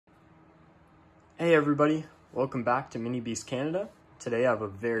Hey everybody, welcome back to Mini Beast Canada. Today I have a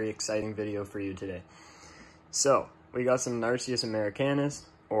very exciting video for you today. So, we got some Narceus americanus,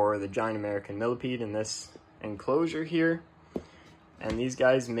 or the giant American millipede, in this enclosure here. And these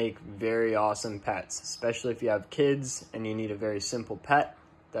guys make very awesome pets, especially if you have kids and you need a very simple pet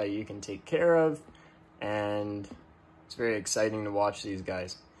that you can take care of. And it's very exciting to watch these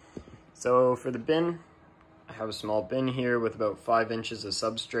guys. So for the bin, I have a small bin here with about 5 inches of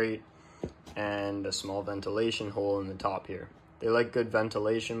substrate and a small ventilation hole in the top here. They like good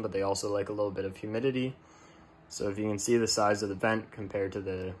ventilation, but they also like a little bit of humidity. So if you can see the size of the vent compared to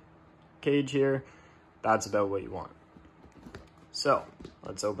the cage here, that's about what you want. So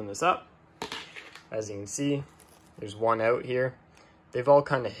let's open this up. As you can see, there's one out here. They've all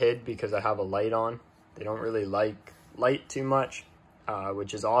kind of hid because I have a light on. They don't really like light too much,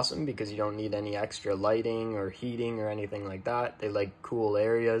 which is awesome because you don't need any extra lighting or heating or anything like that. They like cool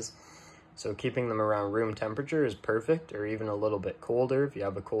areas. So keeping them around room temperature is perfect, or even a little bit colder if you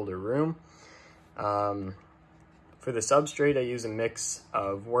have a colder room. For the substrate, I use a mix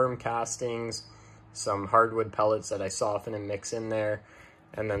of worm castings, some hardwood pellets that I soften and mix in there,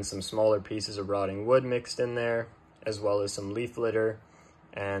 and then some smaller pieces of rotting wood mixed in there, as well as some leaf litter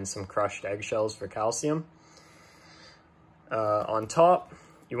and some crushed eggshells for calcium. On top,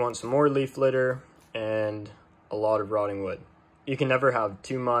 you want some more leaf litter and a lot of rotting wood. You can never have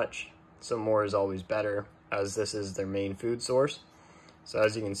too much, so more is always better, as this is their main food source. So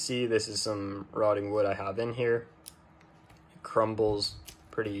as you can see, this is some rotting wood I have in here. It crumbles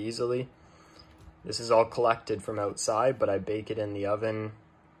pretty easily. This is all collected from outside, but I bake it in the oven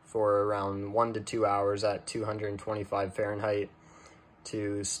for around 1 to 2 hours at 225 Fahrenheit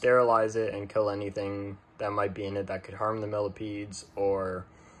to sterilize it and kill anything that might be in it that could harm the millipedes or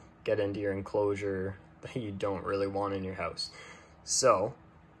get into your enclosure that you don't really want in your house. So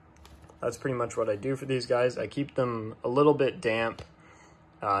that's pretty much what I do for these guys. I keep them a little bit damp,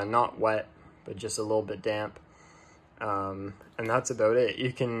 not wet, but just a little bit damp. And that's about it.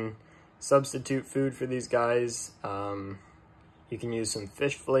 You can substitute food for these guys. You can use some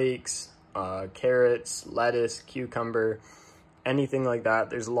fish flakes, carrots, lettuce, cucumber, anything like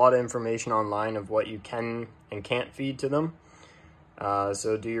that. There's a lot of information online of what you can and can't feed to them.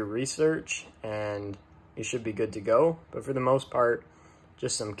 So do your research and you should be good to go. But for the most part,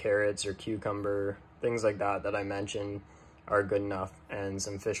 just some carrots or cucumber, things like that that I mentioned are good enough, and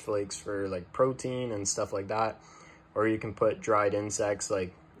some fish flakes for like protein and stuff like that. Or you can put dried insects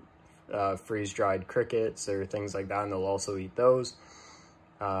like freeze-dried crickets or things like that, and they'll also eat those.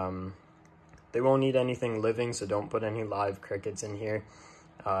 They won't eat anything living, so don't put any live crickets in here.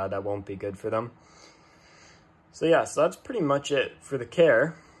 That won't be good for them. So yeah, so that's pretty much it for the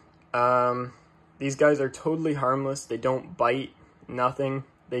care. These guys are totally harmless. They don't bite, nothing.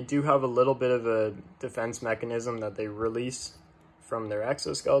 They do have a little bit of a defense mechanism that they release from their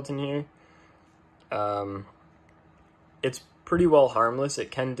exoskeleton here. It's pretty well harmless. It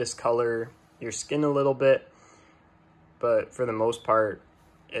can discolor your skin a little bit, but for the most part,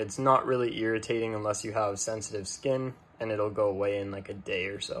 it's not really irritating unless you have sensitive skin, and it'll go away in like a day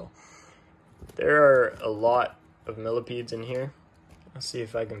or so. There are a lot of millipedes in here. Let's see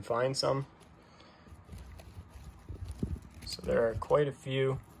if I can find some. So there are quite a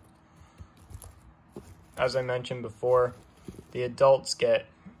few. As I mentioned before, the adults get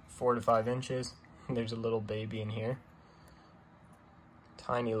 4 to 5 inches. There's a little baby in here.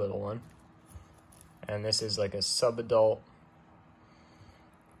 Tiny little one. And this is like a sub-adult.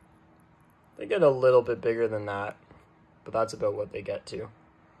 They get a little bit bigger than that, but that's about what they get to.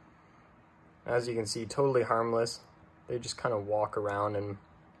 As you can see, totally harmless. They just kind of walk around and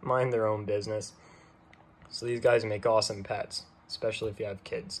mind their own business. So these guys make awesome pets, especially if you have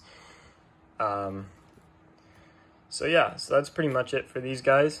kids. So yeah, so that's pretty much it for these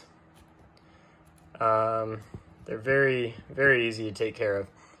guys. They're very, very easy to take care of.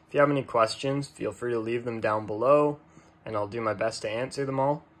 If you have any questions, feel free to leave them down below, and I'll do my best to answer them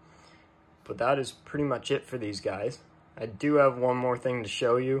all. But that is pretty much it for these guys. I do have one more thing to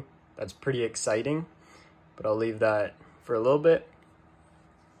show you that's pretty exciting, but I'll leave that for a little bit.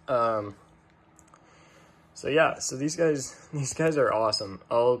 So yeah, so these guys are awesome.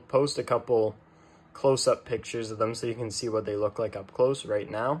 I'll post a couple close-up pictures of them so you can see what they look like up close right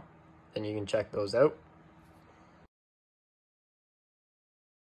now, and you can check those out.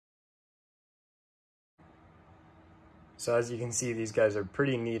 So as you can see, these guys are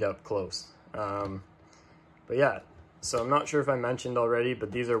pretty neat up close. But yeah, so I'm not sure if I mentioned already,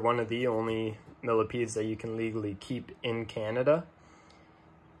 but these are one of the only millipedes that you can legally keep in Canada.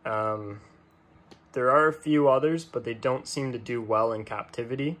 There are a few others, but they don't seem to do well in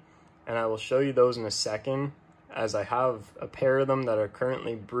captivity. and I will show you those in a second, as I have a pair of them that are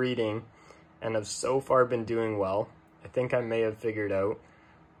currently breeding and have so far been doing well. I think I may have figured out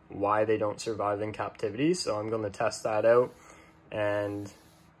why they don't survive in captivity, so I'm going to test that out, and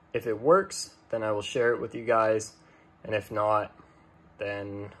if it works, then I will share it with you guys, and if not,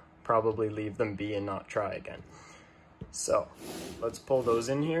 then probably leave them be and not try again. So let's pull those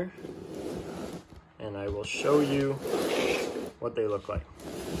in here, and I will show you what they look like.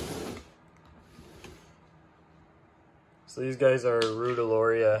 So these guys are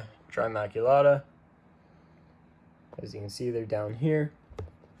Rudoloria trimaculata. As you can see, they're down here.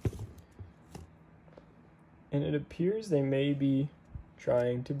 And it appears they may be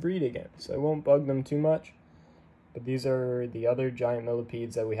trying to breed again, so I won't bug them too much. But these are the other giant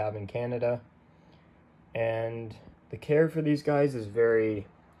millipedes that we have in Canada. And the care for these guys is very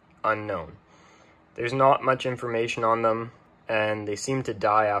unknown. There's not much information on them, and they seem to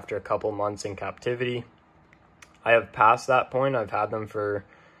die after a couple months in captivity. I have passed that point. I've had them for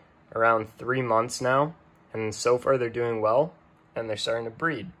around 3 months now, and so far they're doing well, and they're starting to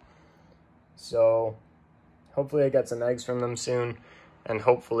breed. So hopefully I get some eggs from them soon, and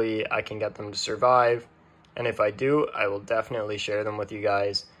hopefully I can get them to survive. And if I do, I will definitely share them with you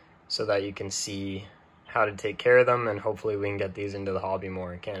guys so that you can see how to take care of them, and hopefully we can get these into the hobby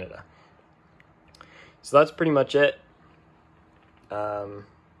more in Canada. So that's pretty much it.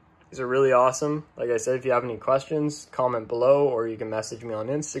 These are really awesome. Like I said, if you have any questions, comment below, or you can message me on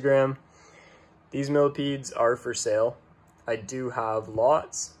Instagram. These millipedes are for sale. I do have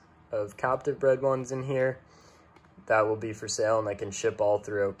lots of captive bred ones in here that will be for sale, and I can ship all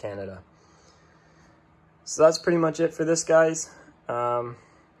throughout Canada. So that's pretty much it for this, guys.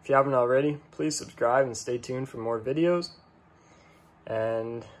 If you haven't already, please subscribe and stay tuned for more videos.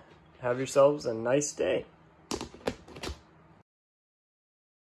 And have yourselves a nice day.